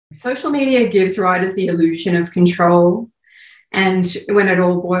Social media gives writers the illusion of control. And when it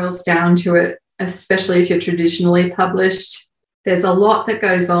all boils down to it, especially if you're traditionally published, there's a lot that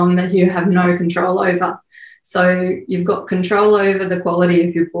goes on that you have no control over. So you've got control over the quality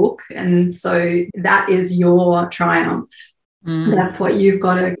of your book. And so that is your triumph. That's what you've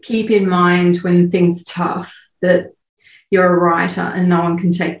got to keep in mind when things are tough, that you're a writer and no one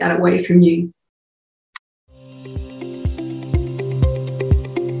can take that away from you.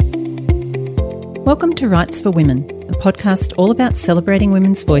 Welcome to Writes for Women, a podcast all about celebrating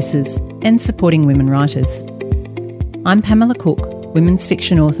women's voices and supporting women writers. I'm Pamela Cook, women's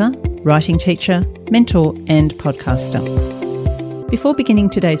fiction author, writing teacher, mentor and podcaster. Before beginning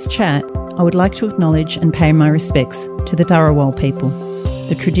today's chat, I would like to acknowledge and pay my respects to the Dharawal people,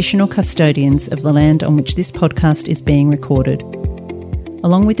 the traditional custodians of the land on which this podcast is being recorded,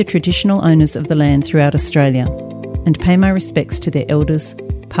 along with the traditional owners of the land throughout Australia, and pay my respects to their elders,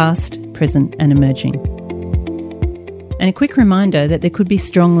 past, present and emerging. And a quick reminder that there could be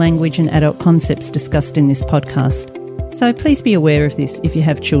strong language and adult concepts discussed in this podcast, so please be aware of this if you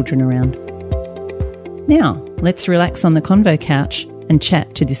have children around. Now, let's relax on the convo couch and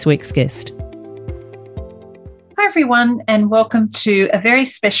chat to this week's guest. Hi everyone, and welcome to a very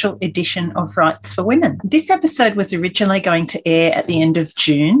special edition of Writes for Women. This episode was originally going to air at the end of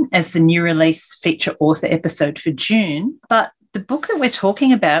June as the new release feature author episode for June, but the book that we're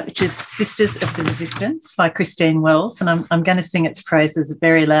talking about, which is Sisters of the Resistance by Christine Wells, and I'm going to sing its praises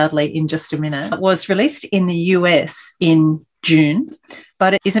very loudly in just a minute, was released in the US in June,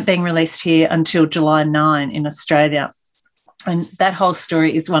 but it isn't being released here until July 9 in Australia. And that whole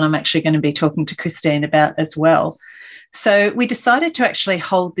story is one I'm actually going to be talking to Christine about as well. So we decided to actually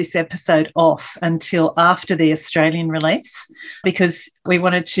hold this episode off until after the Australian release because we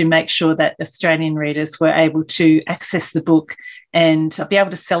wanted to make sure that Australian readers were able to access the book and be able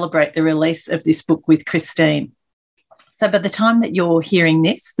to celebrate the release of this book with Christine. So by the time that you're hearing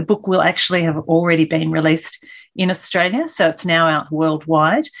this, the book will actually have already been released in Australia, so it's now out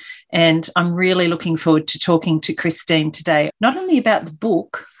worldwide. And I'm really looking forward to talking to Christine today, not only about the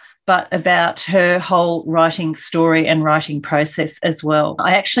book, but about her whole writing story and writing process as well.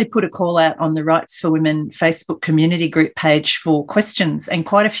 I actually put a call out on the Writes for Women Facebook community group page for questions, and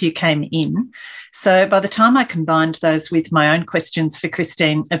quite a few came in. So by the time I combined those with my own questions for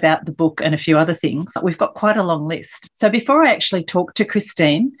Christine about the book and a few other things, we've got quite a long list. So before I actually talk to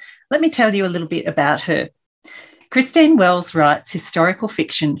Christine, let me tell you a little bit about her. Christine Wells writes historical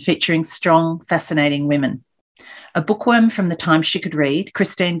fiction featuring strong, fascinating women. A bookworm from the time she could read,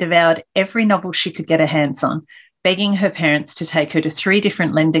 Christine devoured every novel she could get her hands on, begging her parents to take her to 3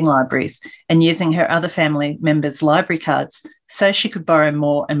 different lending libraries and using her other family members' library cards so she could borrow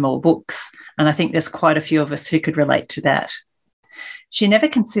more and more books. And I think there's quite a few of us who could relate to that. She never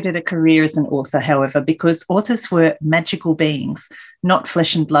considered a career as an author, however, because authors were magical beings, not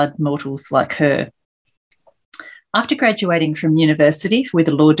flesh and blood mortals like her. After graduating from university with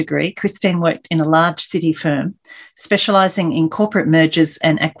a law degree, Christine worked in a large city firm, specialising in corporate mergers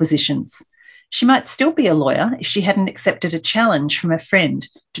and acquisitions. She might still be a lawyer if she hadn't accepted a challenge from a friend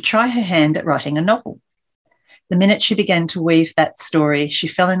to try her hand at writing a novel. The minute she began to weave that story, she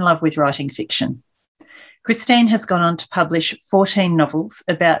fell in love with writing fiction. Christine has gone on to publish 14 novels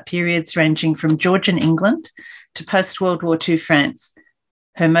about periods ranging from Georgian England to post-World War II France.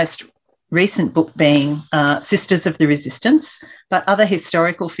 Her most recent book being Sisters of the Resistance, but other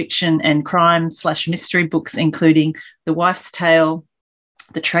historical fiction and crime/mystery books including The Wife's Tale,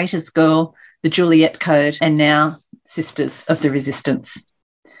 The Traitor's Girl, The Juliet Code, and now Sisters of the Resistance.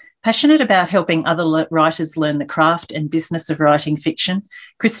 Passionate about helping other writers learn the craft and business of writing fiction,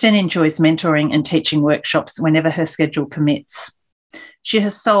 Christine enjoys mentoring and teaching workshops whenever her schedule permits. She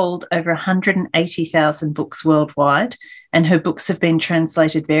has sold over 180,000 books worldwide, and her books have been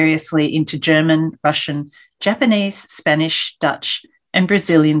translated variously into German, Russian, Japanese, Spanish, Dutch, and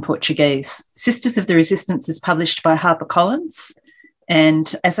Brazilian Portuguese. Sisters of the Resistance is published by HarperCollins,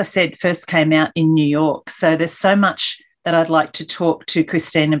 and as I said, first came out in New York. So there's so much that I'd like to talk to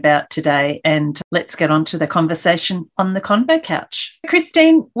Christine about today, and let's get on to the conversation on the Convo Couch.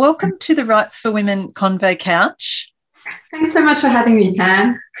 Christine, welcome to the Writes for Women Convo Couch. Thanks so much for having me,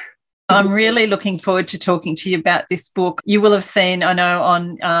 Pam. I'm really looking forward to talking to you about this book. You will have seen, I know,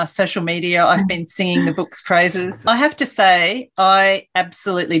 on social media, I've been singing the book's praises. I have to say, I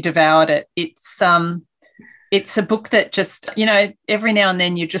absolutely devoured it. It's a book that just, every now and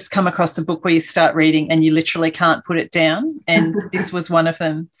then you just come across a book where you start reading and you literally can't put it down. And this was one of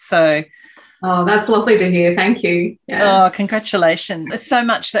them. So Oh, that's lovely to hear. Thank you. Yeah. Oh, congratulations. There's so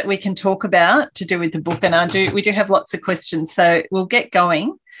much that we can talk about to do with the book, and we do have lots of questions, so we'll get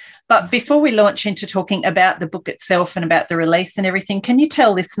going. But before we launch into talking about the book itself and about the release and everything, can you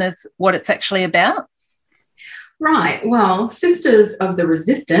tell listeners what it's actually about? Right. Well, Sisters of the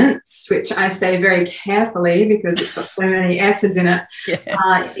Resistance, which I say very carefully because it's got so many S's in it,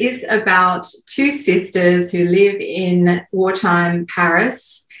 is about two sisters who live in wartime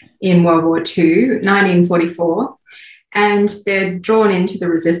Paris in World War II, 1944, and they're drawn into the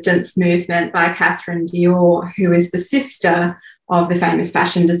resistance movement by Catherine Dior, who is the sister of the famous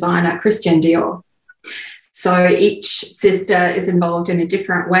fashion designer Christian Dior. So each sister is involved in a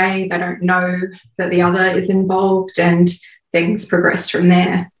different way. They don't know that the other is involved, and things progress from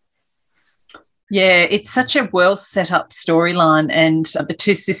there. Yeah, it's such a well set up storyline, and the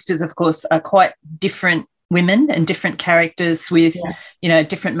two sisters, of course, are quite different women and different characters with,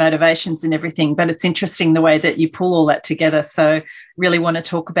 different motivations and everything. But it's interesting the way that you pull all that together. So really want to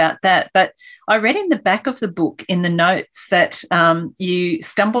talk about that. But I read in the back of the book in the notes that you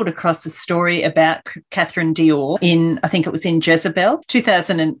stumbled across a story about Catherine Dior I think it was in Jezebel,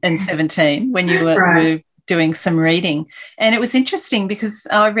 2017, when you were doing some reading. And it was interesting because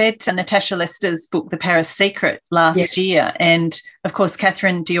I read Natasha Lester's book, The Paris Secret, last year. And, of course,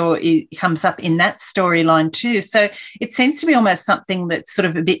 Catherine Dior comes up in that storyline too. So it seems to be almost something that's sort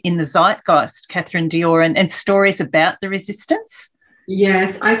of a bit in the zeitgeist, Catherine Dior, and stories about the resistance.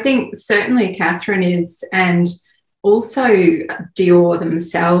 Yes, I think certainly Catherine is, and also Dior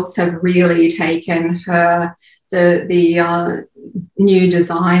themselves have really taken her, the new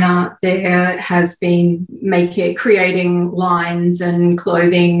designer there has been creating lines and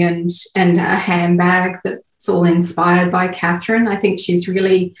clothing and a handbag that's all inspired by Catherine. I think she's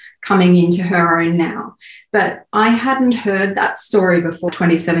really coming into her own now. But I hadn't heard that story before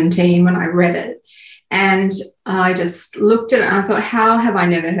 2017 when I read it. And I just looked at it and I thought, how have I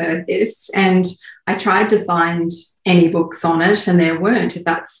never heard this? And I tried to find any books on it, and there weren't at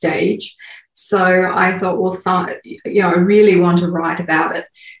that stage. So I thought, well, I really want to write about it.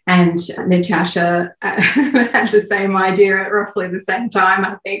 And Natasha had the same idea at roughly the same time,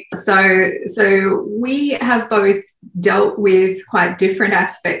 I think. So we have both dealt with quite different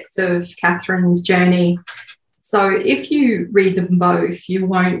aspects of Catherine's journey. So if you read them both, you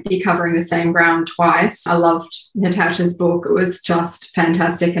won't be covering the same ground twice. I loved Natasha's book. It was just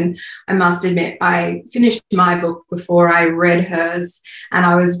fantastic. And I must admit, I finished my book before I read hers, and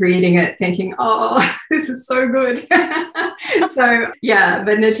I was reading it thinking, oh, this is so good.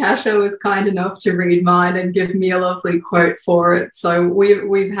 But Natasha was kind enough to read mine and give me a lovely quote for it. So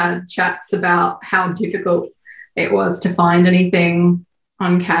we've had chats about how difficult it was to find anything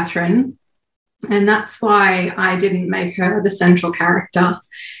on Catherine. And that's why I didn't make her the central character,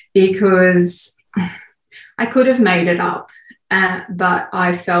 because I could have made it up, but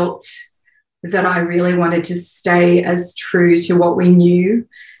I felt that I really wanted to stay as true to what we knew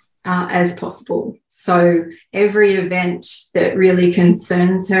as possible. So every event that really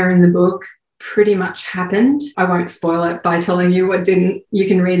concerns her in the book pretty much happened. I won't spoil it by telling you what didn't. You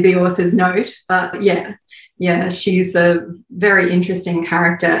can read the author's note. But yeah, she's a very interesting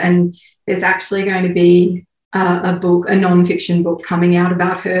character, and there's actually going to be a non-fiction book coming out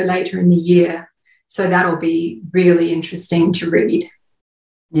about her later in the year. So that'll be really interesting to read.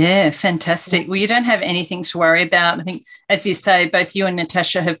 Yeah, fantastic. Well, you don't have anything to worry about. I think, as you say, both you and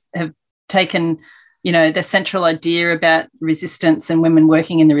Natasha have taken, the central idea about resistance and women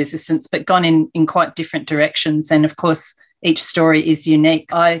working in the resistance, but gone in quite different directions. And, of course, each story is unique.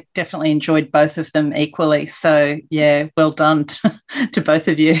 I definitely enjoyed both of them equally. So, yeah, well done to both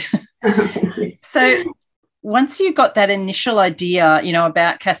of you. Thank you. So once you got that initial idea,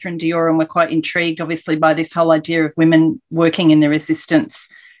 about Catherine Dior, and we're quite intrigued, obviously, by this whole idea of women working in the resistance,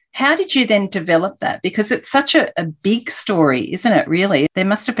 how did you then develop that? Because it's such a big story, isn't it, really? There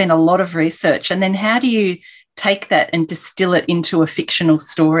must have been a lot of research. And then how do you take that and distill it into a fictional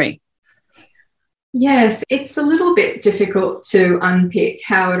story? Yes, it's a little bit difficult to unpick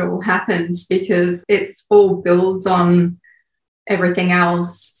how it all happens, because it's all builds on everything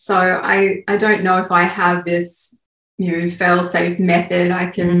else. So I don't know if I have this, fail-safe method I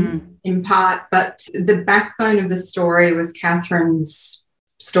can impart, but the backbone of the story was Catherine's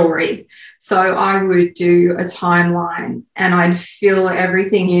story. So I would do a timeline and I'd fill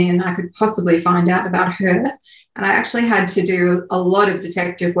everything in I could possibly find out about her. And I actually had to do a lot of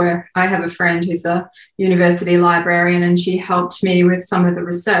detective work. I have a friend who's a university librarian, and she helped me with some of the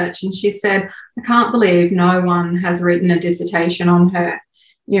research. And she said, I can't believe no one has written a dissertation on her.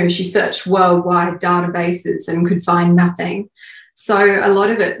 She searched worldwide databases and could find nothing. So a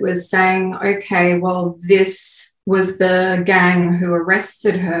lot of it was saying, okay, well, this was the gang who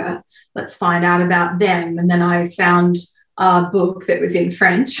arrested her. Let's find out about them. And then I found a book that was in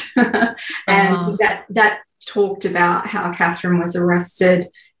French and that talked about how Catherine was arrested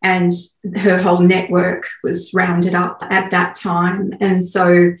and her whole network was rounded up at that time. And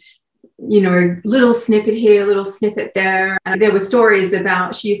so, little snippet here, little snippet there. And there were stories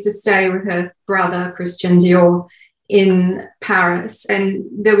about she used to stay with her brother, Christian Dior, in Paris, and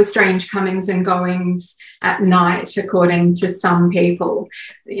there were strange comings and goings at night, according to some people,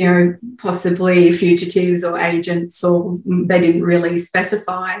 possibly fugitives or agents, or they didn't really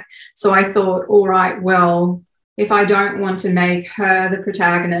specify. So I thought, all right, well, if I don't want to make her the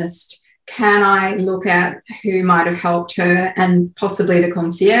protagonist, can I look at who might have helped her? And possibly the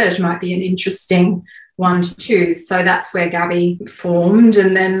concierge might be an interesting one to choose. So that's where Gabby formed.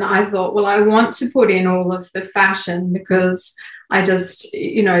 And then I thought, well, I want to put in all of the fashion, because I just,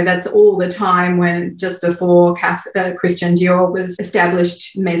 that's all the time when just before Christian Dior was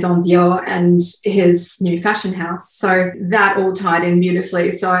established Maison Dior and his new fashion house. So that all tied in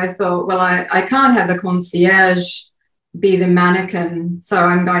beautifully. So I thought, well, I can't have the concierge be the mannequin, so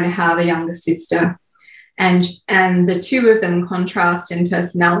I'm going to have a younger sister. And the two of them contrast in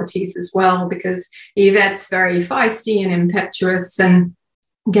personalities as well, because Yvette's very feisty and impetuous, and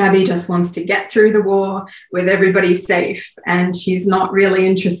Gabby just wants to get through the war with everybody safe, and she's not really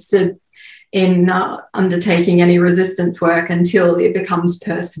interested in undertaking any resistance work until it becomes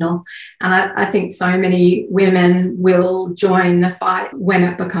personal. And I think so many women will join the fight when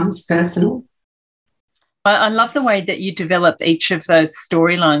it becomes personal. I love the way that you develop each of those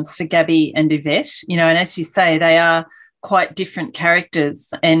storylines for Gabby and Yvette, and as you say, they are quite different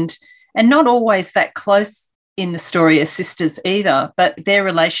characters and not always that close in the story as sisters either, but their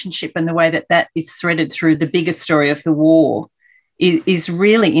relationship and the way that is threaded through the bigger story of the war is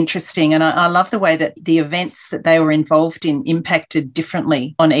really interesting. And I love the way that the events that they were involved in impacted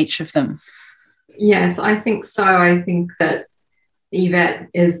differently on each of them. Yes, I think so. I think that Yvette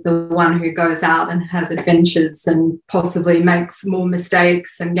is the one who goes out and has adventures and possibly makes more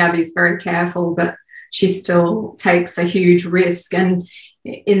mistakes, and Gabby's very careful, but she still takes a huge risk. And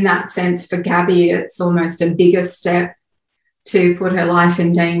in that sense, for Gabby, it's almost a bigger step to put her life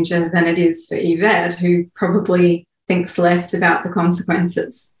in danger than it is for Yvette, who probably thinks less about the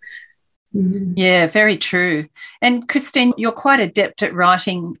consequences. Mm-hmm. Yeah, very true. And Christine, you're quite adept at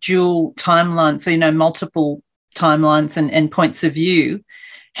writing dual timelines, so, multiple timelines and points of view.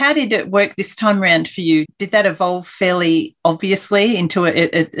 How did it work this time around for you? Did that evolve fairly obviously into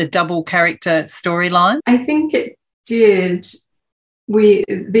a double character storyline? I think it did.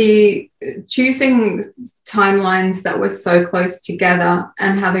 The choosing timelines that were so close together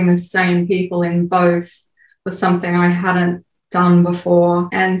and having the same people in both was something I hadn't done before.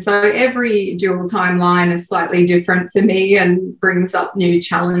 And so every dual timeline is slightly different for me and brings up new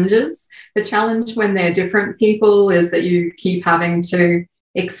challenges. The challenge when they're different people is that you keep having to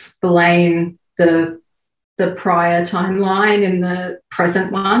explain the prior timeline in the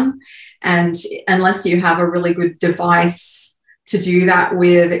present one. And unless you have a really good device to do that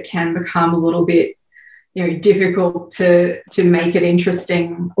with, it can become a little bit, difficult to make it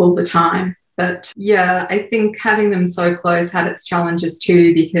interesting all the time. But yeah, I think having them so close had its challenges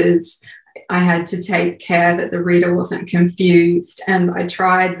too, because I had to take care that the reader wasn't confused. And I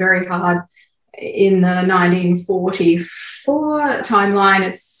tried very hard. In the 1944 timeline,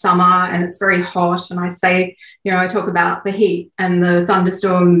 it's summer and it's very hot. And I say, I talk about the heat and the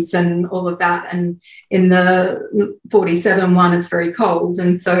thunderstorms and all of that. And in the 47 one, it's very cold.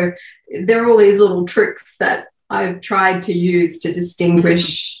 And so there are all these little tricks that I've tried to use to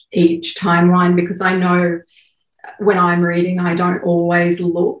distinguish each timeline, because I know when I'm reading, I don't always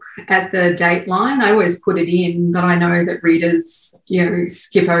look at the date line. I always put it in, but I know that readers,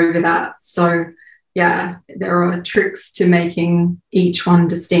 skip over that. So, yeah, there are tricks to making each one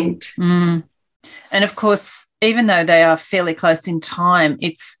distinct. Mm. And, of course, even though they are fairly close in time,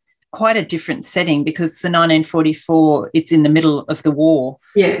 it's quite a different setting, because the 1944, it's in the middle of the war.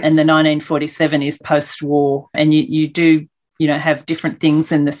 Yes. And the 1947 is post-war. And you do have different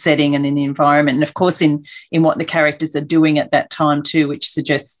things in the setting and in the environment. And, of course, in what the characters are doing at that time too, which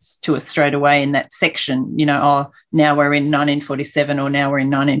suggests to us straight away in that section, now we're in 1947 or now we're in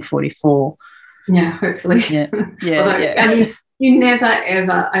 1944. Yeah, hopefully. Yeah. Although, yeah. You never,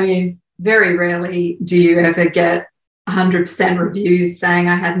 ever, very rarely do you ever get 100% reviews saying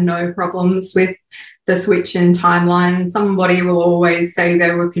I had no problems with the switch in timeline. Somebody will always say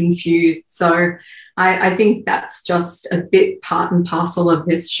they were confused. So I think that's just a bit part and parcel of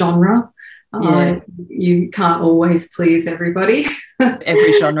this genre. You can't always please everybody.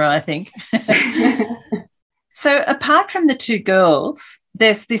 Every genre, I think. So apart from the two girls,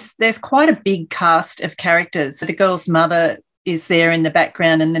 there's quite a big cast of characters. The girl's mother is there in the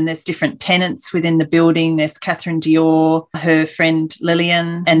background, and then there's different tenants within the building. There's Catherine Dior, her friend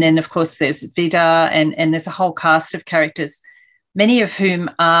Lillian, and then, of course, there's Vidar, and there's a whole cast of characters, many of whom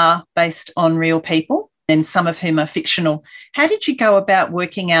are based on real people and some of whom are fictional. How did you go about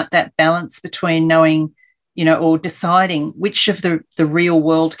working out that balance between knowing, or deciding which of the real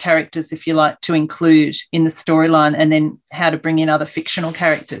world characters, if you like, to include in the storyline, and then how to bring in other fictional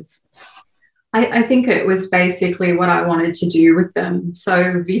characters? I think it was basically what I wanted to do with them.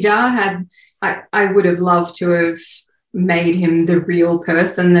 So Vidar I would have loved to have made him the real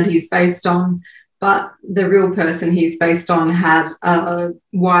person that he's based on, but the real person he's based on had a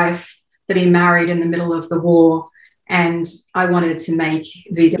wife that he married in the middle of the war, and I wanted to make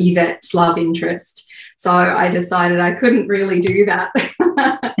Vidar Yvette's love interest. So I decided I couldn't really do that.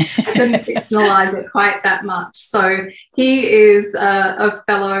 I couldn't fictionalize it quite that much. So he is a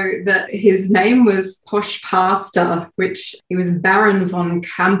fellow that his name was Posh Pastor, which he was Baron von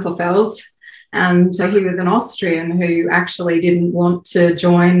Kamperfeld. And he was an Austrian who actually didn't want to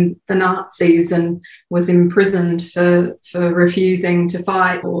join the Nazis and was imprisoned for refusing to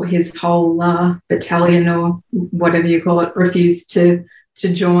fight, or his whole battalion, or whatever you call it, refused to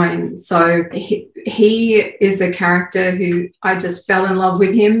join. So he is a character who I just fell in love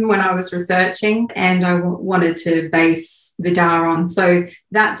with him when I was researching, and I wanted to base Vidar on. So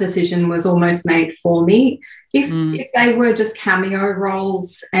that decision was almost made for me. If they were just cameo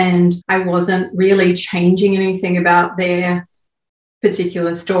roles and I wasn't really changing anything about their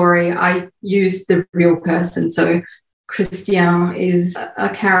particular story, I used the real person. So Christian is a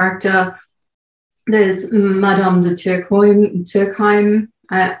character. There's Madame de Turckheim.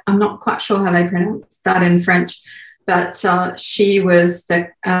 I'm not quite sure how they pronounce that in French, but she was the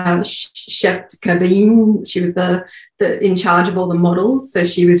chef de cabine. She was the in charge of all the models, so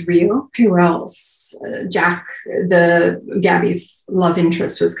she was real. Who else? Jack, Gabby's love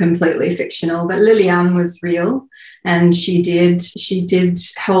interest, was completely fictional, but Lillian was real, and she did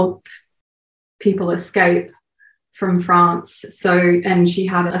help people escape from France. So, and she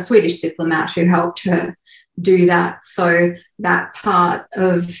had a Swedish diplomat who helped her do that. So that part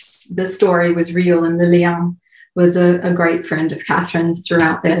of the story was real, and Lillian was a great friend of Catherine's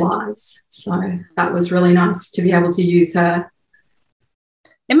throughout their lives. So that was really nice to be able to use her.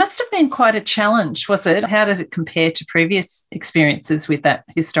 It must have been quite a challenge, was it? How does it compare to previous experiences with that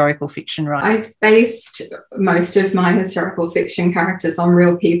historical fiction writing? I've based most of my historical fiction characters on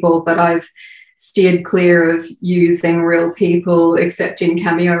real people, but I've steered clear of using real people except in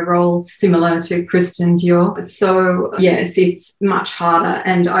cameo roles similar to Christian Dior. So, yes, it's much harder.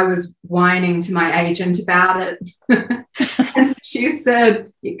 And I was whining to my agent about it. And she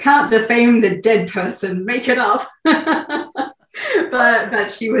said, "You can't defame the dead person, make it up." But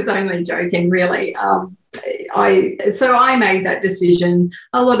she was only joking, really. So I made that decision.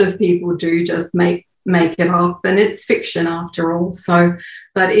 A lot of people do just make it up, and it's fiction after all. So,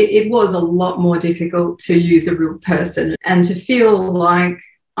 but it was a lot more difficult to use a real person and to feel like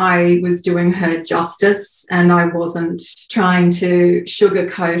I was doing her justice and I wasn't trying to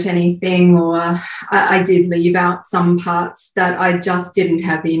sugarcoat anything, or I did leave out some parts that I just didn't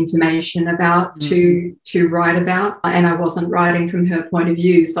have the information about to write about, and I wasn't writing from her point of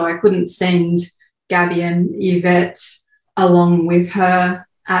view. So I couldn't send Gabby and Yvette along with her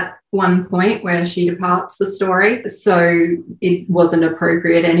at one point where she departs the story. So it wasn't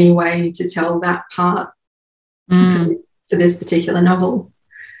appropriate anyway to tell that part for this particular novel.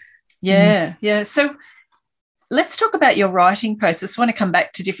 Yeah. So let's talk about your writing process. I want to come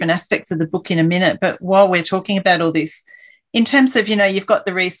back to different aspects of the book in a minute, but while we're talking about all this, in terms of, you've got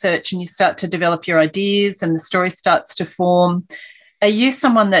the research and you start to develop your ideas and the story starts to form, are you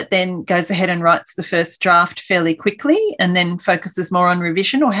someone that then goes ahead and writes the first draft fairly quickly and then focuses more on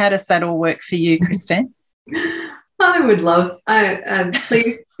revision, or how does that all work for you, Christine? I would love,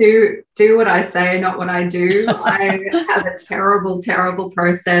 please do what I say, not what I do. I have a terrible, terrible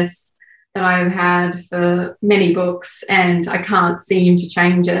process that I've had for many books, and I can't seem to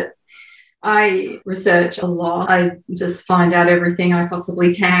change it. I research a lot. I just find out everything I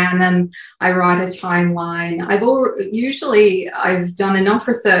possibly can, and I write a timeline. I've done enough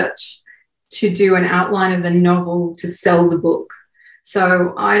research to do an outline of the novel to sell the book.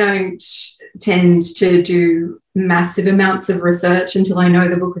 So I don't tend to do massive amounts of research until I know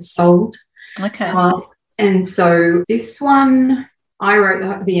the book is sold. Okay. And so this one, I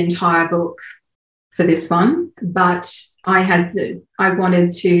wrote the entire book for this one, but I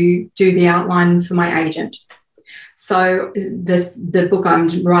wanted to do the outline for my agent. So the book I'm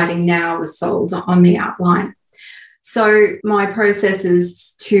writing now was sold on the outline. So my process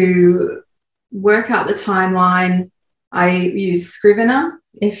is to work out the timeline. I use Scrivener,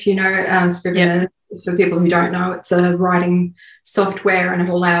 if you know Scrivener. Yep. For people who don't know, it's a writing software, and it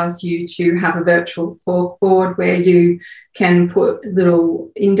allows you to have a virtual corkboard where you can put little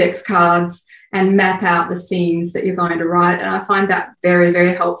index cards and map out the scenes that you're going to write. And I find that very,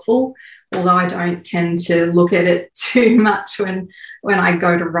 very helpful, although I don't tend to look at it too much when I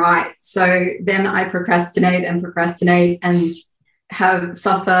go to write. So then I procrastinate and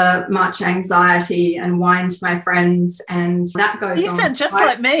suffer much anxiety and whine to my friends, and that goes on. You sound just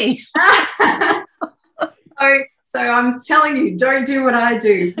like me. So I'm telling you, don't do what I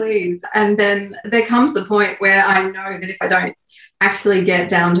do, please. And then there comes a point where I know that if I don't actually get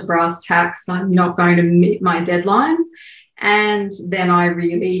down to brass tacks, I'm not going to meet my deadline. And then I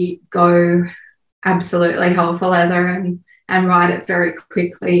really go absolutely hell for leather and write it very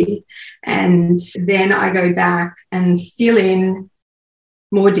quickly. And then I go back and fill in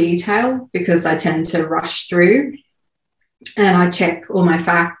more detail because I tend to rush through, and I check all my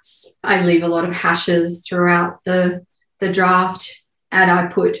facts. I leave a lot of hashes throughout the draft, and I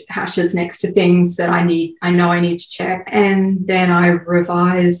put hashes next to things that I know I need to check. And then I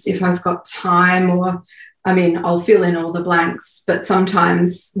revise if I've got time, I'll fill in all the blanks, but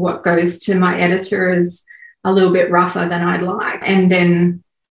sometimes what goes to my editor is a little bit rougher than I'd like. And then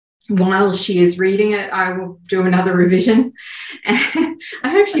while she is reading it, I will do another revision. And I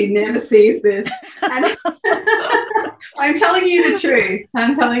hope she never sees this. And I'm telling you the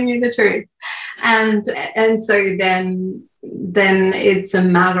truth. And so then it's a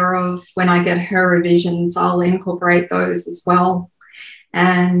matter of when I get her revisions, I'll incorporate those as well.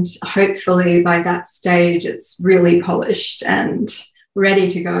 And hopefully by that stage, it's really polished and ready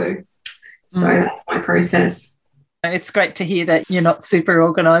to go. So that's my process. It's great to hear that you're not super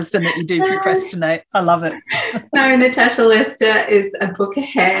organised and that you do procrastinate. I love it. No, Natasha Lester is a book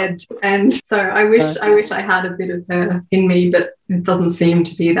ahead, and so I wish I had a bit of her in me, but it doesn't seem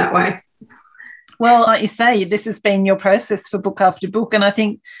to be that way. Well, like you say, this has been your process for book after book, and I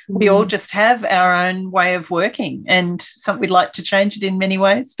think we all just have our own way of working, and we'd like to change it in many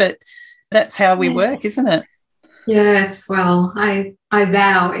ways, but that's how we work, isn't it? Yes, well, I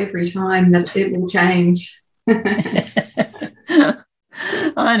vow every time that it will change.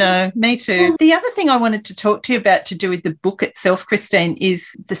 I know, me too. The other thing I wanted to talk to you about to do with the book itself, Christine,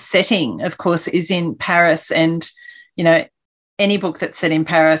 is the setting, of course, is in Paris. And, you know, any book that's set in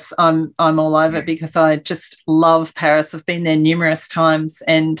Paris, I'm all over because I just love Paris. I've been there numerous times,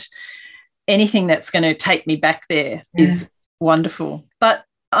 and anything that's going to take me back there is wonderful. But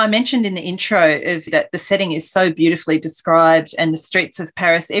I mentioned in the intro that the setting is so beautifully described, and the streets of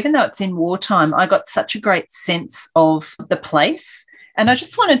Paris, even though it's in wartime, I got such a great sense of the place. And I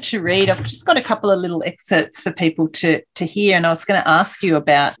just wanted to read, I've just got a couple of little excerpts for people to hear, and I was going to ask you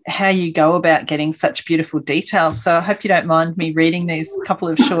about how you go about getting such beautiful details. So I hope you don't mind me reading these couple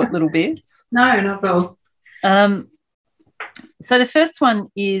of short little bits. No, not at all. So the first one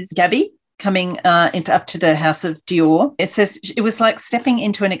is Gabby coming up to the house of Dior. It says, it was like stepping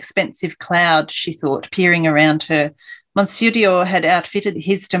into an expensive cloud, she thought, peering around her. Monsieur Dior had outfitted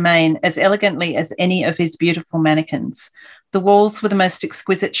his domain as elegantly as any of his beautiful mannequins. The walls were the most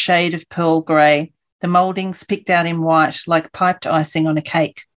exquisite shade of pearl grey, the mouldings picked out in white like piped icing on a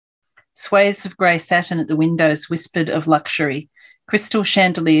cake. Swathes of grey satin at the windows whispered of luxury. Crystal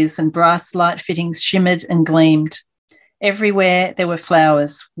chandeliers and brass light fittings shimmered and gleamed. Everywhere there were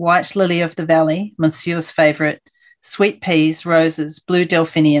flowers, white lily of the valley, Monsieur's favourite, sweet peas, roses, blue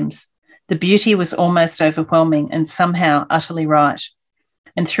delphiniums. The beauty was almost overwhelming and somehow utterly right.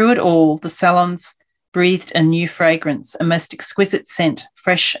 And through it all, the salons breathed a new fragrance, a most exquisite scent,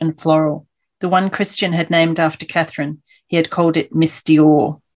 fresh and floral. The one Christian had named after Catherine. He had called it Miss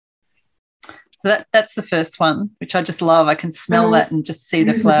Dior. So that's the first one, which I just love. I can smell that and just see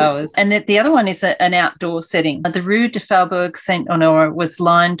the flowers. And the other one is an outdoor setting. The Rue de Faubourg Saint-Honoré was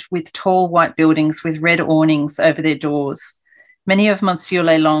lined with tall white buildings with red awnings over their doors. Many of Monsieur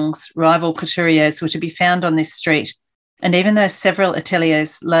Lelong's rival couturiers were to be found on this street, and even though several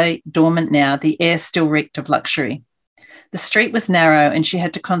ateliers lay dormant now, the air still reeked of luxury. The street was narrow, and she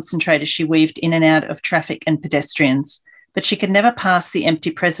had to concentrate as she weaved in and out of traffic and pedestrians. But she could never pass the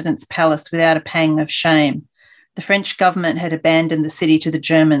empty president's palace without a pang of shame. The French government had abandoned the city to the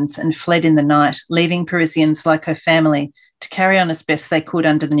Germans and fled in the night, leaving Parisians like her family to carry on as best they could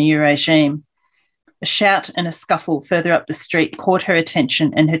under the new regime. A shout and a scuffle further up the street caught her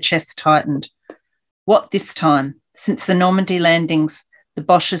attention, and her chest tightened. What this time? Since the Normandy landings, the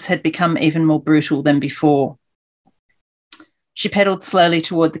Boches had become even more brutal than before. She pedalled slowly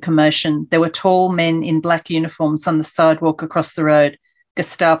toward the commotion. There were tall men in black uniforms on the sidewalk across the road.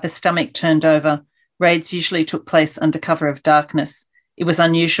 Gestapo stomach turned over. Raids usually took place under cover of darkness. It was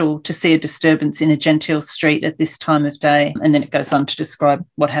unusual to see a disturbance in a genteel street at this time of day. And then it goes on to describe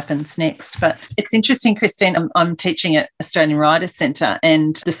what happens next. But it's interesting, Christine, I'm teaching at Australian Writers Centre,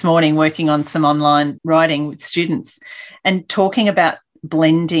 and this morning working on some online writing with students and talking about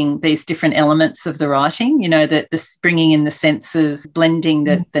blending these different elements of the writing, you know, the bringing in the senses, blending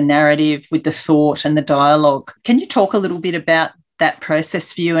the narrative with the thought and the dialogue. Can you talk a little bit about that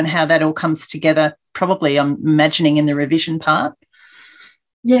process for you and how that all comes together, probably, I'm imagining, in the revision part?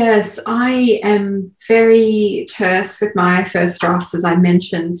 Yes, I am very terse with my first drafts, as I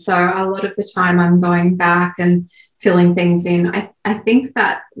mentioned. So a lot of the time I'm going back and filling things in. I think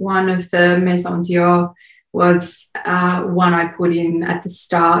that one of the Maison Dior was one I put in at the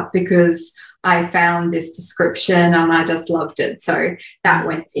start because I found this description and I just loved it. So that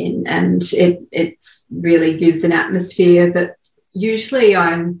went in, and it really gives an atmosphere. But usually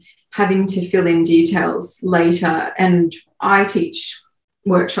I'm having to fill in details later, and I teach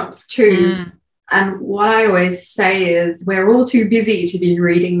workshops too. And what I always say is we're all too busy to be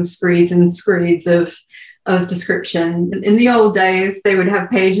reading screeds and screeds of description. In the old days, they would have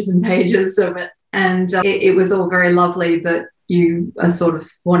pages and pages of it, and it was all very lovely, but you are sort of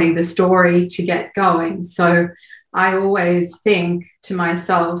wanting the story to get going. So I always think to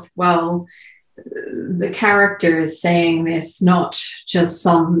myself, well, the character is saying this, not just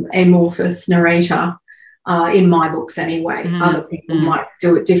some amorphous narrator. In my books anyway. Other people might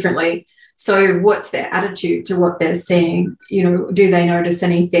do it differently. So what's their attitude to what they're seeing? You know, do they notice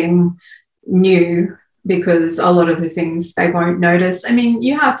anything new? Because a lot of the things they won't notice. I mean,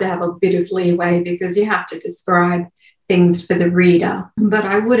 you have to have a bit of leeway because you have to describe things for the reader. But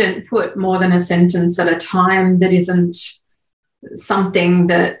I wouldn't put more than a sentence at a time that isn't something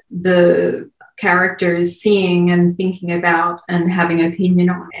that the character is seeing and thinking about and having an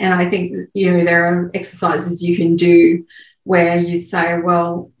opinion on. And I think, you know, there are exercises you can do where you say,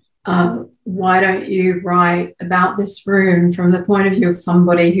 well, why don't you write about this room from the point of view of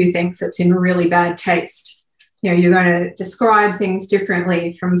somebody who thinks it's in really bad taste? You know, you're going to describe things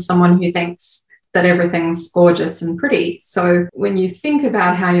differently from someone who thinks that everything's gorgeous and pretty. So when you think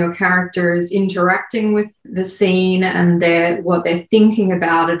about how your character is interacting with the scene and what they're thinking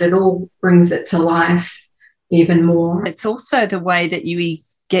about it, it all brings it to life even more. It's also the way that you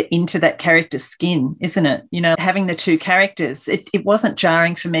get into that character's skin, isn't it? You know, having the two characters, it wasn't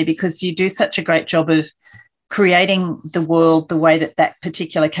jarring for me because you do such a great job of creating the world the way that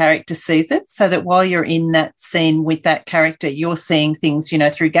particular character sees it, so that while you're in that scene with that character, you're seeing things, you know,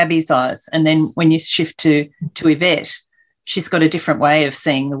 through Gabby's eyes. And then when you shift to Yvette, she's got a different way of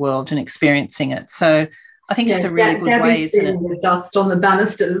seeing the world and experiencing it. So I think it's a really good Gabby's way, isn't it? The dust on the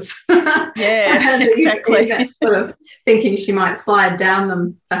banisters. Yeah, exactly. Sort of thinking she might slide down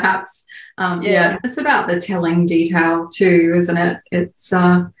them, perhaps. It's about the telling detail too, isn't it? It's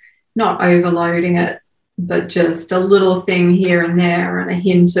not overloading it, but just a little thing here and there and a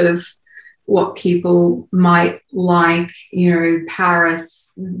hint of what people might like. You know,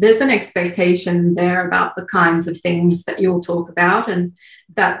 Paris, there's an expectation there about the kinds of things that you'll talk about. And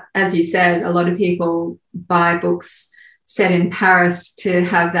that, as you said, a lot of people buy books set in Paris to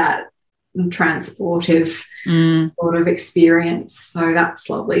have that transportive sort of experience. So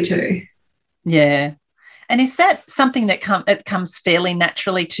that's lovely too. Yeah. And is that something that comes fairly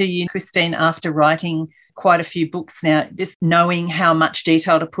naturally to you, Christine, after writing quite a few books now, just knowing how much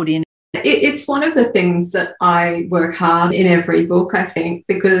detail to put in? It's one of the things that I work hard in every book, I think,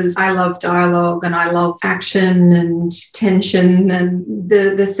 because I love dialogue and I love action and tension, and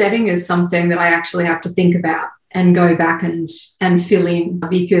the setting is something that I actually have to think about and go back and fill in,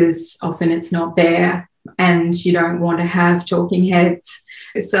 because often it's not there and you don't want to have talking heads.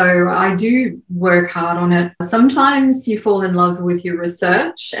 So I do work hard on it. Sometimes you fall in love with your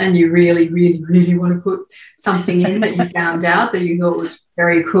research and you really, really, really want to put something in that you found out that you thought was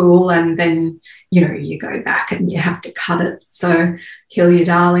very cool, and then, you know, you go back and you have to cut it. So kill your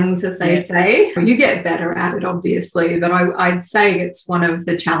darlings, as they say. You get better at it, obviously, but I'd say it's one of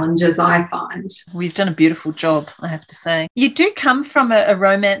the challenges I find. We've done a beautiful job, I have to say. You do come from a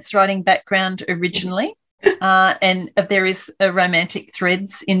romance writing background originally. And there is a romantic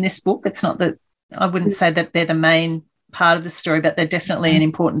threads in this book. It's not that, I wouldn't say that they're the main part of the story, but they're definitely an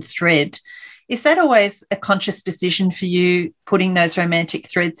important thread. Is that always a conscious decision for you, putting those romantic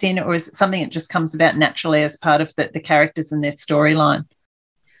threads in, or is it something that just comes about naturally as part of the characters and their storyline?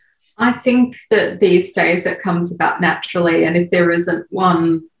 I think that these days it comes about naturally, and if there isn't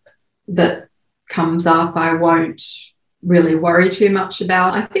one that comes up, I won't really worry too much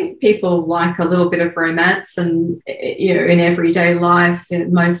about. I think people like a little bit of romance, and in everyday life,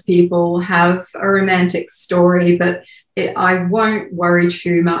 most people have a romantic story, but I won't worry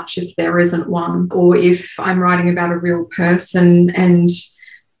too much if there isn't one, or if I'm writing about a real person and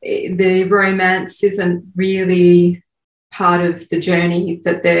the romance isn't really part of the journey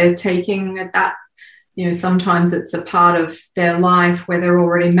that they're taking at that. Sometimes it's a part of their life where they're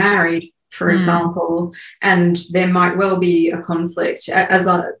already married, for example, and there might well be a conflict.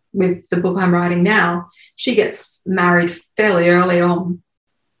 With the book I'm writing now, she gets married fairly early on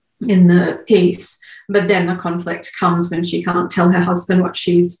in the piece, but then the conflict comes when she can't tell her husband what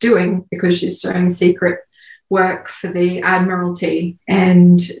she's doing because she's doing secret work for the Admiralty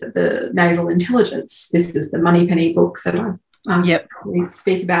and the Naval Intelligence. This is the Moneypenny book that I probably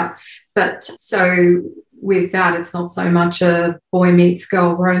speak about. But so with that, it's not so much a boy meets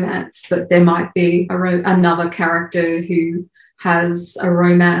girl romance, but there might be another character who has a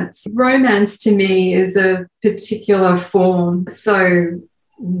romance. Romance to me is a particular form. So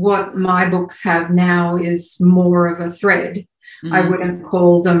what my books have now is more of a thread. I wouldn't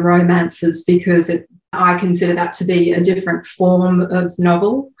call them romances because I consider that to be a different form of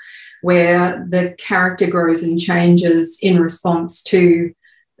novel where the character grows and changes in response to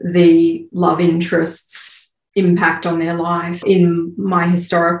the love interest's impact on their life. In my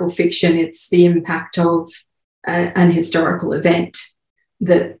historical fiction, it's the impact of an historical event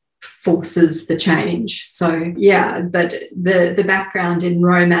that forces the change. So, yeah, but the background in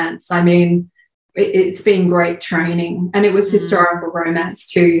romance, I mean, it's been great training, and it was historical romance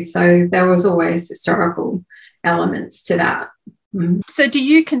too. So there was always historical elements to that. So do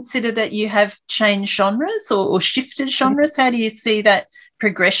you consider that you have changed genres or shifted genres? How do you see that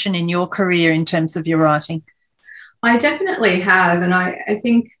progression in your career in terms of your writing? I definitely have. And I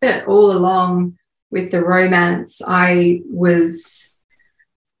think that all along with the romance, I was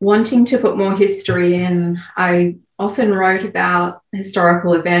wanting to put more history in. I often wrote about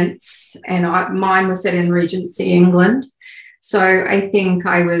historical events, and mine was set in Regency England. So I think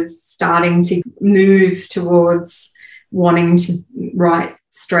I was starting to move towards wanting to write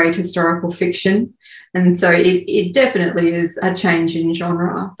straight historical fiction. And so it definitely is a change in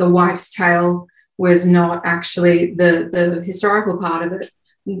genre. The Wife's Tale was not actually the historical part of it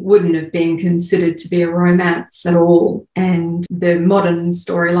wouldn't have been considered to be a romance at all. And the modern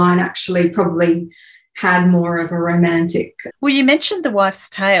storyline actually probably had more of a romantic. Well, you mentioned The Wife's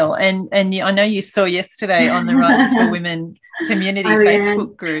Tale, and I know you saw yesterday on the Rights for Women community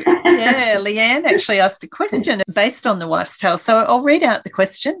Facebook group. Yeah, Leanne actually asked a question based on The Wife's Tale. So I'll read out the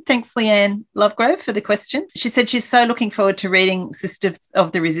question. Thanks, Leanne Lovegrove, for the question. She said she's so looking forward to reading Sisters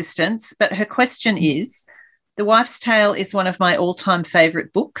of the Resistance, but her question is, The Wife's Tale is one of my all-time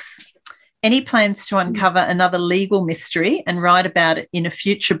favourite books. Any plans to uncover another legal mystery and write about it in a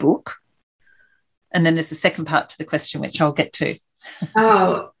future book? And then there's a second part to the question, which I'll get to.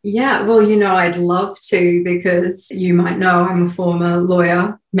 Oh, yeah. Well, I'd love to, because you might know I'm a former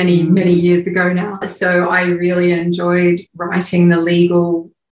lawyer many, many years ago now. So I really enjoyed writing the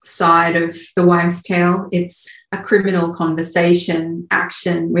legal side of The Wife's Tale. It's a criminal conversation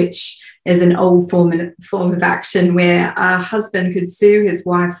action, which is an old form of action where a husband could sue his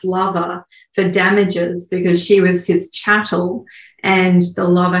wife's lover for damages because she was his chattel and the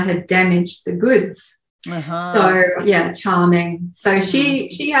lover had damaged the goods. So, yeah, charming. So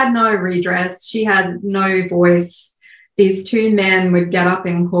she had no redress. She had no voice. These two men would get up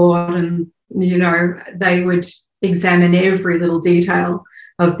in court and, they would examine every little detail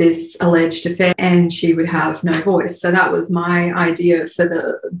of this alleged affair, and she would have no voice. So that was my idea for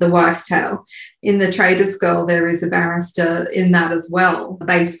the Wife's Tale. In The Trader's Girl, there is a barrister in that as well,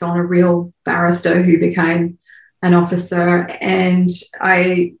 based on a real barrister who became an officer. And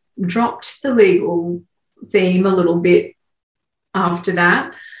I dropped the legal theme a little bit after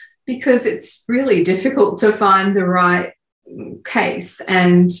that because it's really difficult to find the right case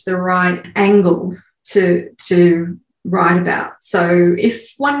and the right angle to write about. So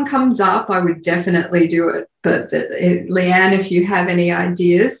if one comes up, I would definitely do it. But Leanne, if you have any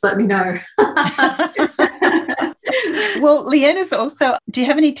ideas, let me know. Well, Leanne is also, do you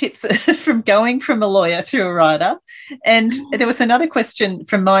have any tips from going from a lawyer to a writer? And there was another question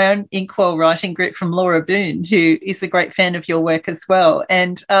from my own Inkwell writing group from Laura Boone, who is a great fan of your work as well,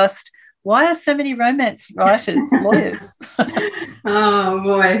 and asked, why are so many romance writers lawyers? Oh,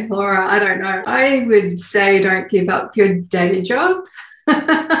 boy, Laura, I don't know. I would say don't give up your day job.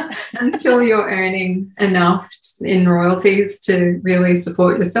 until you're earning enough in royalties to really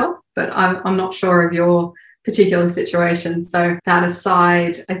support yourself. But I'm not sure of your particular situation. So that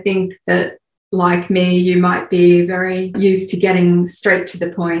aside, I think that, like me, you might be very used to getting straight to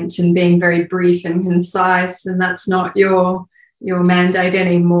the point and being very brief and concise, and that's not your mandate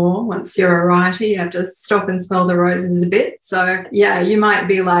anymore. Once you're a writer, you have to stop and smell the roses a bit. So yeah, you might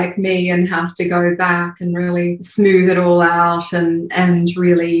be like me and have to go back and really smooth it all out and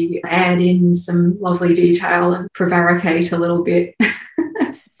really add in some lovely detail and prevaricate a little bit.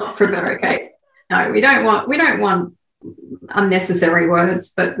 Not prevaricate. No, we don't want unnecessary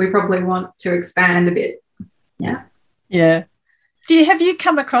words, but we probably want to expand a bit. Yeah. Yeah. Have you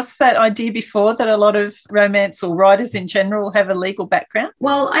come across that idea before, that a lot of romance or writers in general have a legal background?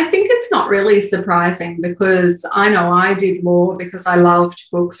 Well, I think it's not really surprising, because I know I did law because I loved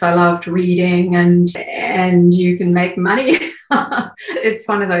books, I loved reading, and you can make money. It's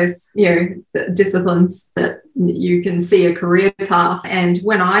one of those, disciplines that you can see a career path. And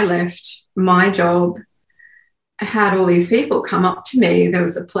when I left my job, I had all these people come up to me. There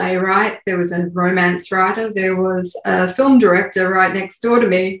was a playwright, there was a romance writer, there was a film director right next door to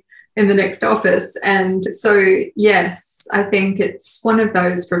me in the next office. And so, yes, I think it's one of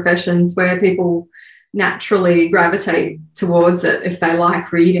those professions where people naturally gravitate towards it if they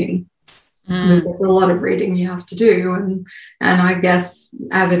like reading. There's a lot of reading you have to do, and I guess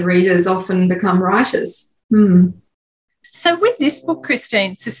avid readers often become writers. So with this book,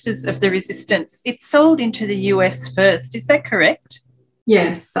 Christine, Sisters of the Resistance, it's sold into the US first. Is that correct?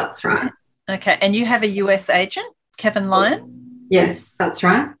 Yes, that's right. Okay. And you have a US agent, Kevin Lyon? Yes, that's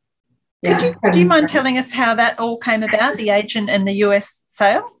right. Yeah. Do you mind telling us how that all came about, the agent and the US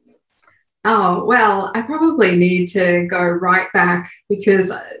sale? Oh, well, I probably need to go right back,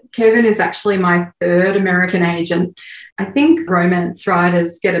 because Kevin is actually my third American agent. I think romance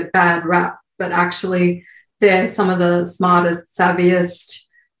writers get a bad rap, but actually they're some of the smartest, savviest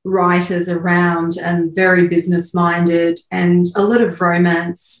writers around, and very business-minded. And a lot of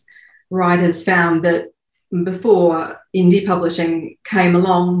romance writers found that before indie publishing came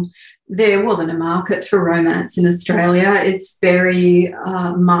along, there wasn't a market for romance in Australia. It's very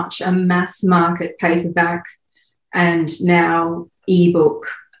much a mass market paperback and now ebook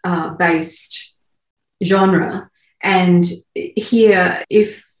based genre. And here,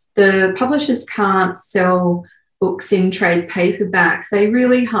 if the publishers can't sell books in trade paperback, they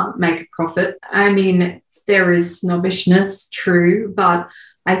really can't make a profit. I mean, there is snobbishness, true, but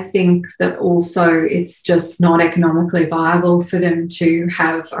I think that also it's just not economically viable for them to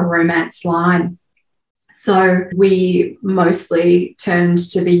have a romance line. So we mostly turned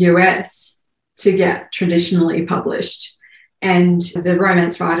to the US to get traditionally published. And the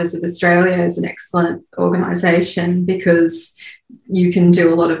Romance Writers of Australia is an excellent organisation, because you can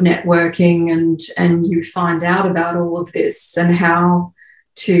do a lot of networking and you find out about all of this and how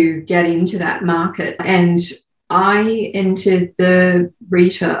to get into that market. And I entered the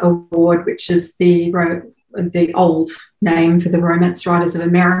Rita Award, which is the old name for the Romance Writers of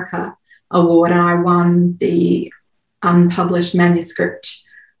America Award, and I won the Unpublished Manuscript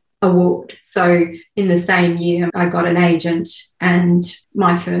Award. So in the same year, I got an agent and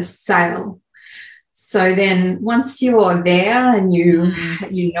my first sale. So then once you're there and you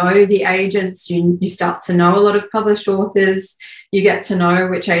know the agents, you start to know a lot of published authors, you get to know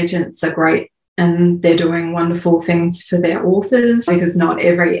which agents are great and they're doing wonderful things for their authors, because not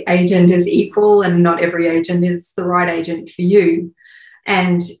every agent is equal and not every agent is the right agent for you.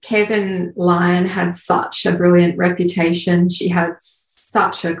 And Kevin Lyon had such a brilliant reputation. She had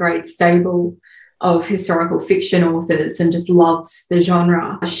such a great stable of historical fiction authors and just loves the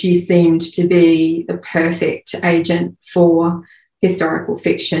genre. She seemed to be the perfect agent for historical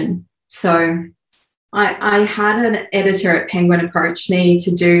fiction. So I had an editor at Penguin approach me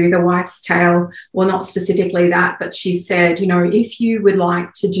to do The Wife's Tale. Well, not specifically that, but she said, if you would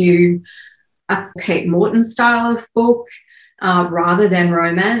like to do a Kate Morton style of book rather than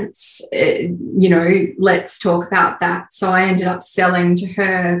romance, let's talk about that. So I ended up selling to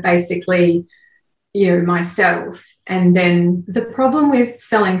her basically, myself. And then the problem with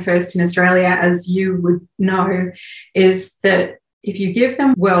selling first in Australia, as you would know, is that if you give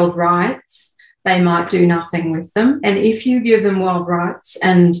them world rights, they might do nothing with them. And if you give them world rights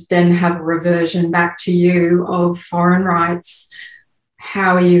and then have a reversion back to you of foreign rights,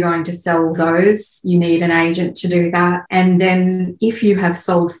 how are you going to sell those? You need an agent to do that. And then if you have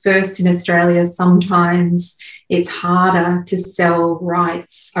sold first in Australia, sometimes it's harder to sell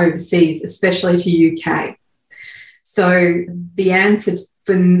rights overseas, especially to UK. So the answer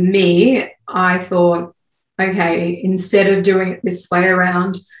for me, I thought, okay, instead of doing it this way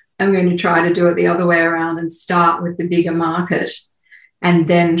around, I'm going to try to do it the other way around and start with the bigger market and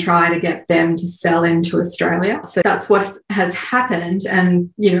then try to get them to sell into Australia. So that's what has happened.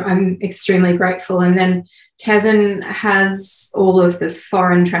 And, I'm extremely grateful. And then Kevin has all of the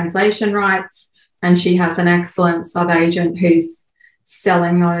foreign translation rights, and she has an excellent sub-agent who's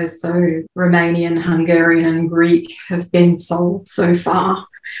selling those. So Romanian, Hungarian, and Greek have been sold so far.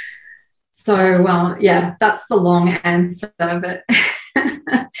 So, well, yeah, that's the long answer, but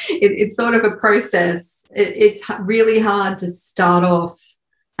it's sort of a process. It's really hard to start off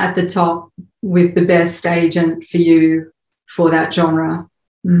at the top with the best agent for you for that genre.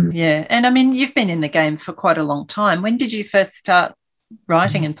 Yeah. And I mean, you've been in the game for quite a long time. When did you first start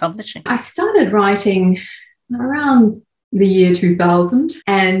writing and publishing? I started writing around the year 2000,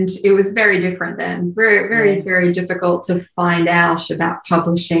 and it was very different then. Very, very, very difficult to find out about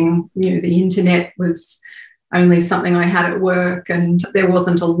publishing. The internet was only something I had at work, and there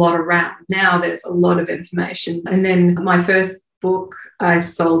wasn't a lot around. Now there's a lot of information. And then my first book I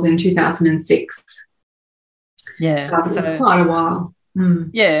sold in 2006. Yeah. So it was quite a while.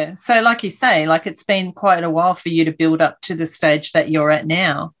 Yeah. So like you say, it's been quite a while for you to build up to the stage that you're at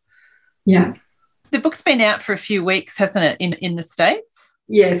now. Yeah. The book's been out for a few weeks, hasn't it, in the States?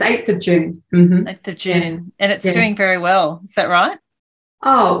 Yes, 8th of June. 8th of June. Yeah. And it's doing very well. Is that right?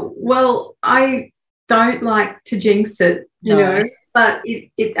 Oh, well, I don't like to jinx it, you know, but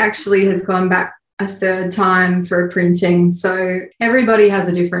it actually has gone back a third time for a printing. So everybody has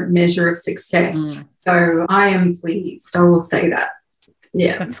a different measure of success. So I am pleased. I will say that.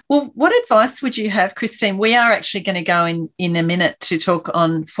 Yeah. Well, what advice would you have, Christine? We are actually going to go in a minute to talk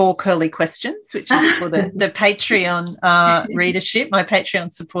on 4 curly questions, which is for the Patreon readership, my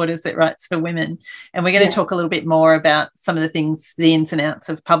Patreon supporters at Rights for Women. And we're going to talk a little bit more about some of the things, the ins and outs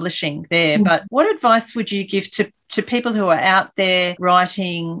of publishing there. But what advice would you give to people who are out there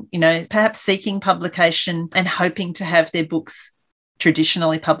writing, perhaps seeking publication and hoping to have their books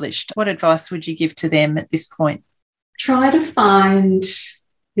traditionally published? What advice would you give to them at this point? Try to find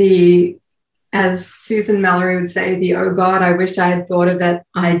as Susan Mallory would say, the "oh God, I wish I had thought of it"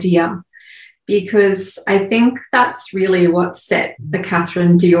 idea, because I think that's really what set the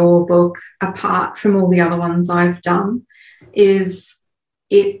Catherine Dior book apart from all the other ones I've done. Is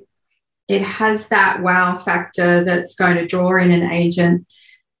it has that wow factor that's going to draw in an agent,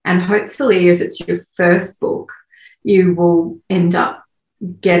 and hopefully, if it's your first book, you will end up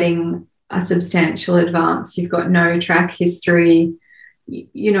getting a substantial advance. You've got no track history.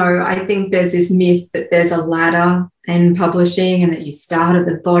 I think there's this myth that there's a ladder in publishing and that you start at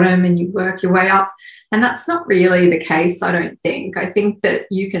the bottom and you work your way up. And that's not really the case, I don't think. I think that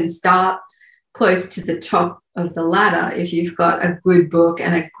you can start close to the top of the ladder if you've got a good book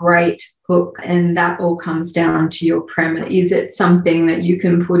and a great book, and that all comes down to your premise. Is it something that you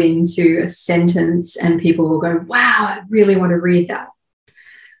can put into a sentence and people will go, wow, I really want to read that?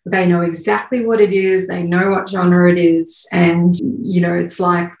 They know exactly what it is. They know what genre it is. And, it's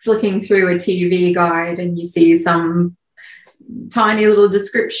like flicking through a TV guide and you see some tiny little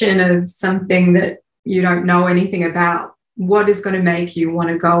description of something that you don't know anything about. What is going to make you want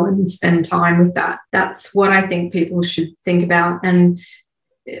to go and spend time with that? That's what I think people should think about. And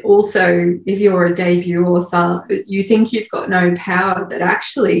also, if you're a debut author, you think you've got no power, but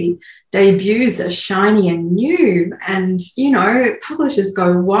actually debuts are shiny and new, and publishers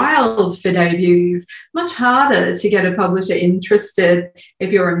go wild for debuts. Much harder to get a publisher interested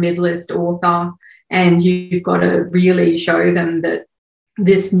if you're a mid-list author, and you've got to really show them that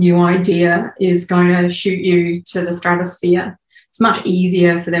this new idea is going to shoot you to the stratosphere. It's much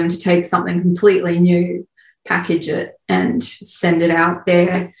easier for them to take something completely new, package it and send it out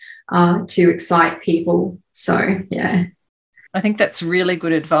there to excite people. So, yeah. I think that's really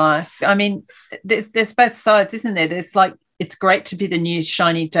good advice. I mean, there's both sides, isn't there? There's it's great to be the new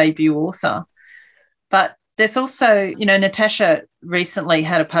shiny debut author, but there's also, Natasha recently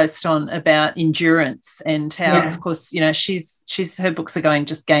had a post on about endurance and how, of course, she's her books are going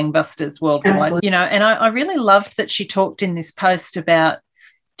just gangbusters worldwide. Absolutely. And I really loved that she talked in this post about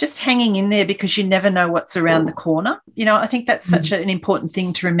just hanging in there because you never know what's around the corner. I think that's such an important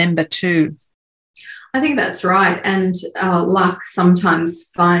thing to remember too. I think that's right. And luck sometimes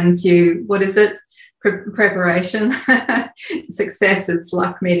finds you, what is it? Preparation. Success is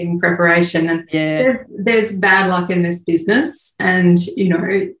luck meeting preparation. And there's bad luck in this business. And,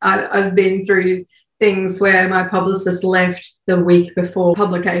 I've been through things where my publicist left the week before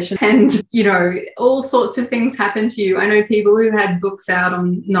publication, and all sorts of things happen to you. I know people who had books out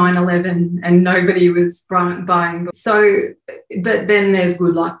on 9/11 and nobody was buying books. But then there's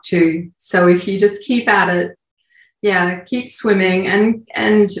good luck too. So if you just keep at it, keep swimming,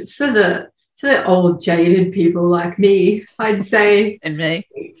 and for the old jaded people like me, I'd say, and me,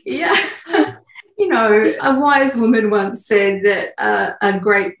 a wise woman once said that a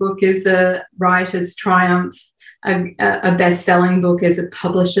great book is a writer's triumph, a best-selling book is a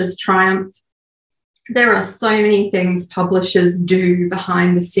publisher's triumph. There are so many things publishers do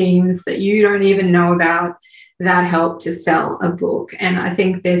behind the scenes that you don't even know about that help to sell a book. And I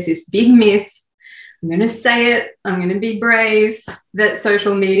think there's this big myth, I'm going to say it, I'm going to be brave, that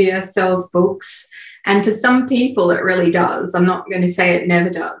social media sells books. And for some people, it really does. I'm not going to say it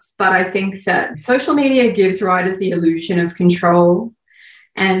never does, but I think that social media gives writers the illusion of control.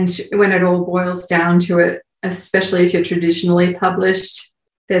 And when it all boils down to it, especially if you're traditionally published,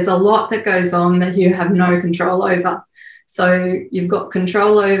 there's a lot that goes on that you have no control over. So you've got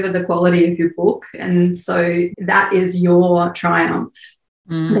control over the quality of your book. And so that is your triumph.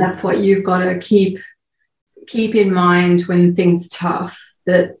 That's what you've got to keep in mind when things are tough,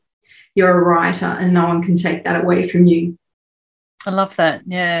 that you're a writer and no one can take that away from you. I love that,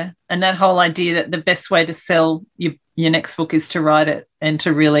 yeah. And that whole idea that the best way to sell your next book is to write it and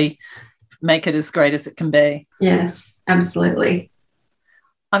to really make it as great as it can be. Yes, absolutely.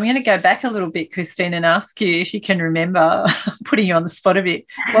 I'm going to go back a little bit, Christine, and ask you if you can remember, putting you on the spot a bit,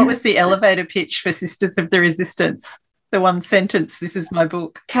 what was the elevator pitch for Sisters of the Resistance? The one sentence, this is my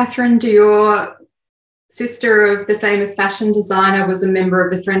book. Catherine Dior, sister of the famous fashion designer, was a member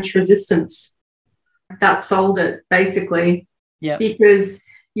of the French Resistance. That sold it, basically. Yeah. Because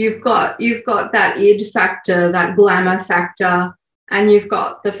you've got that id factor, that glamour factor, and you've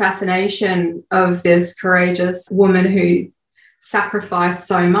got the fascination of this courageous woman who sacrificed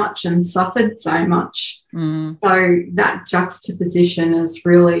so much and suffered so much. So that juxtaposition is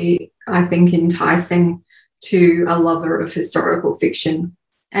really, I think, enticing to a lover of historical fiction.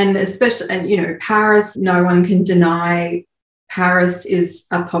 And especially, Paris, no one can deny Paris is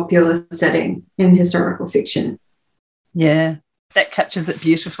a popular setting in historical fiction. Yeah, that captures it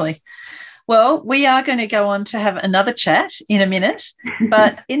beautifully. Well, we are going to go on to have another chat in a minute,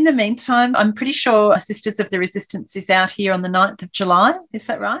 but in the meantime, I'm pretty sure Sisters of the Resistance is out here on the 9th of July. Is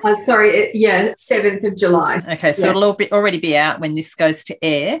that right? 7th of July. Okay, so it'll already be out when this goes to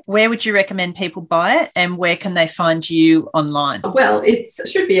air. Where would you recommend people buy it, and where can they find you online? Well, it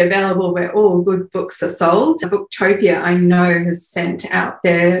should be available where all good books are sold. Booktopia, I know, has sent out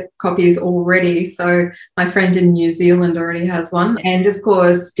their copies already, so my friend in New Zealand already has one. And, of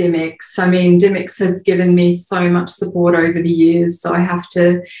course, Dymocks. Dymocks has given me so much support over the years, so I have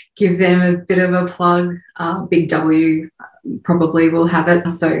to give them a bit of a plug. Big W probably will have it.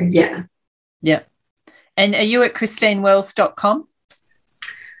 So, yeah. Yeah. And are you at christinewells.com?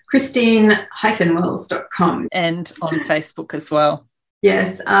 Christine-wells.com. And on Facebook as well.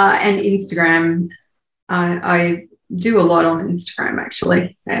 Yes, and Instagram. I do a lot on Instagram,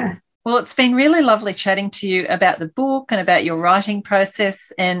 actually. Yeah. Well, it's been really lovely chatting to you about the book and about your writing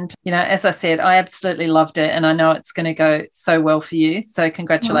process. And, as I said, I absolutely loved it, and I know it's going to go so well for you. So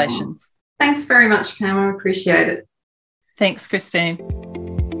congratulations. Thanks very much, Pam. I appreciate it. Thanks, Christine.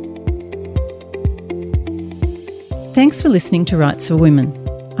 Thanks for listening to Rights for Women.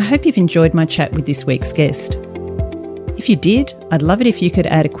 I hope you've enjoyed my chat with this week's guest. If you did, I'd love it if you could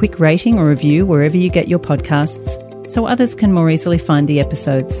add a quick rating or review wherever you get your podcasts so others can more easily find the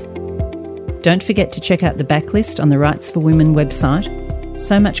episodes. Don't forget to check out the backlist on the Rights for Women website.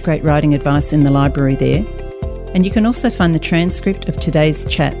 So much great writing advice in the library there. And you can also find the transcript of today's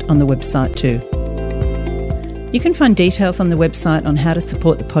chat on the website too. You can find details on the website on how to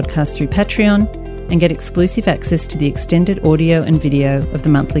support the podcast through Patreon and get exclusive access to the extended audio and video of the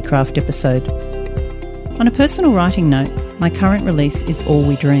monthly craft episode. On a personal writing note, my current release is All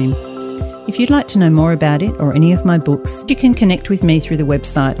We Dream. If you'd like to know more about it or any of my books, you can connect with me through the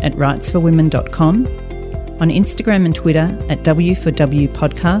website at rightsforwomen.com, on Instagram and Twitter at W4W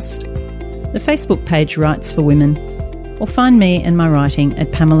Podcast, the Facebook page Rights for Women, or find me and my writing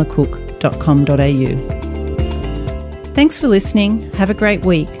at pamelacook.com.au. Thanks for listening, have a great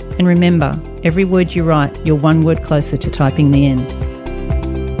week, and remember, every word you write, you're one word closer to typing the end.